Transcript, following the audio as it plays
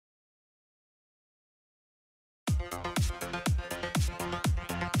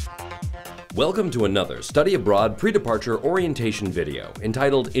Welcome to another Study Abroad Pre-Departure Orientation video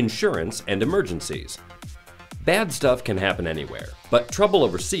entitled Insurance and Emergencies. Bad stuff can happen anywhere, but trouble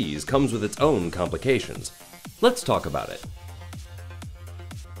overseas comes with its own complications. Let's talk about it.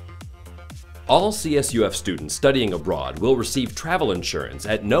 All CSUF students studying abroad will receive travel insurance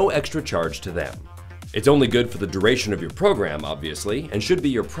at no extra charge to them. It's only good for the duration of your program, obviously, and should be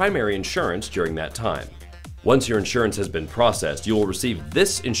your primary insurance during that time. Once your insurance has been processed, you will receive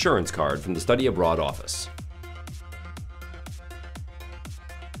this insurance card from the Study Abroad office.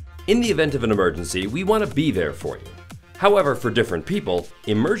 In the event of an emergency, we want to be there for you. However, for different people,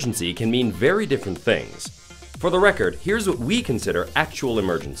 emergency can mean very different things. For the record, here's what we consider actual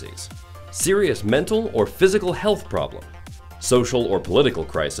emergencies: serious mental or physical health problem, social or political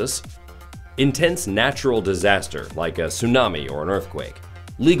crisis, intense natural disaster like a tsunami or an earthquake,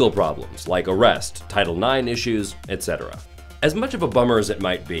 legal problems like arrest, Title IX issues, etc. As much of a bummer as it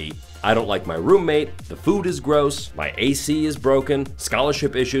might be, I don't like my roommate, the food is gross, my AC is broken,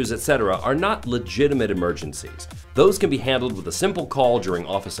 scholarship issues, etc. are not legitimate emergencies. Those can be handled with a simple call during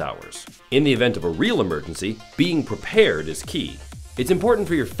office hours. In the event of a real emergency, being prepared is key. It's important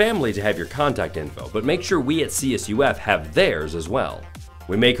for your family to have your contact info, but make sure we at CSUF have theirs as well.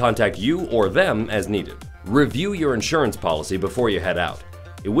 We may contact you or them as needed. Review your insurance policy before you head out.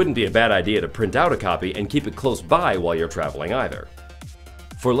 It wouldn't be a bad idea to print out a copy and keep it close by while you're traveling either.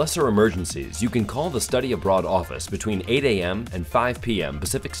 For lesser emergencies, you can call the Study Abroad office between 8 a.m. and 5 p.m.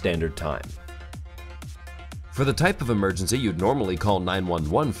 Pacific Standard Time. For the type of emergency you'd normally call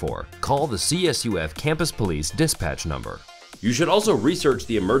 911 for, call the CSUF Campus Police dispatch number. You should also research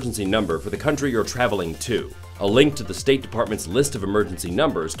the emergency number for the country you're traveling to. A link to the State Department's list of emergency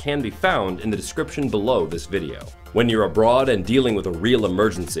numbers can be found in the description below this video. When you're abroad and dealing with a real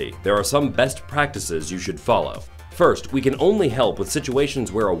emergency, there are some best practices you should follow. First, we can only help with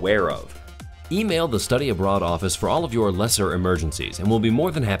situations we're aware of. Email the Study Abroad office for all of your lesser emergencies, and we'll be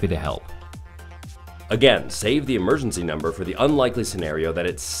more than happy to help. Again, save the emergency number for the unlikely scenario that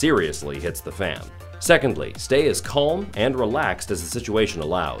it seriously hits the fan. Secondly, stay as calm and relaxed as the situation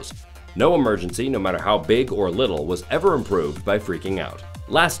allows. No emergency, no matter how big or little, was ever improved by freaking out.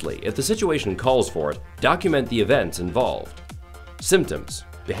 Lastly, if the situation calls for it, document the events involved. Symptoms,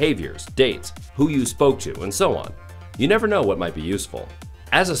 behaviors, dates, who you spoke to, and so on. You never know what might be useful.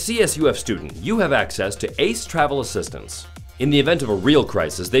 As a CSUF student, you have access to ACE travel assistance. In the event of a real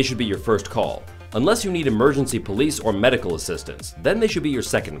crisis, they should be your first call. Unless you need emergency police or medical assistance, then they should be your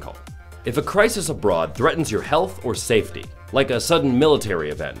second call. If a crisis abroad threatens your health or safety, like a sudden military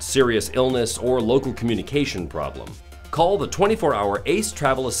event, serious illness, or local communication problem, call the 24-hour ACE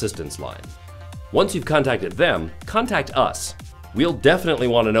Travel Assistance line. Once you've contacted them, contact us. We'll definitely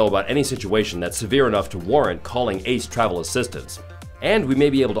want to know about any situation that's severe enough to warrant calling ACE Travel Assistance, and we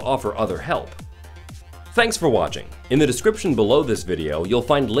may be able to offer other help. Thanks for watching. In the description below this video, you'll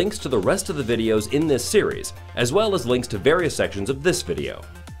find links to the rest of the videos in this series, as well as links to various sections of this video,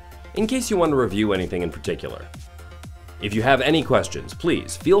 in case you want to review anything in particular. If you have any questions,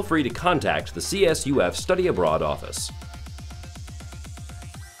 please feel free to contact the CSUF Study Abroad office.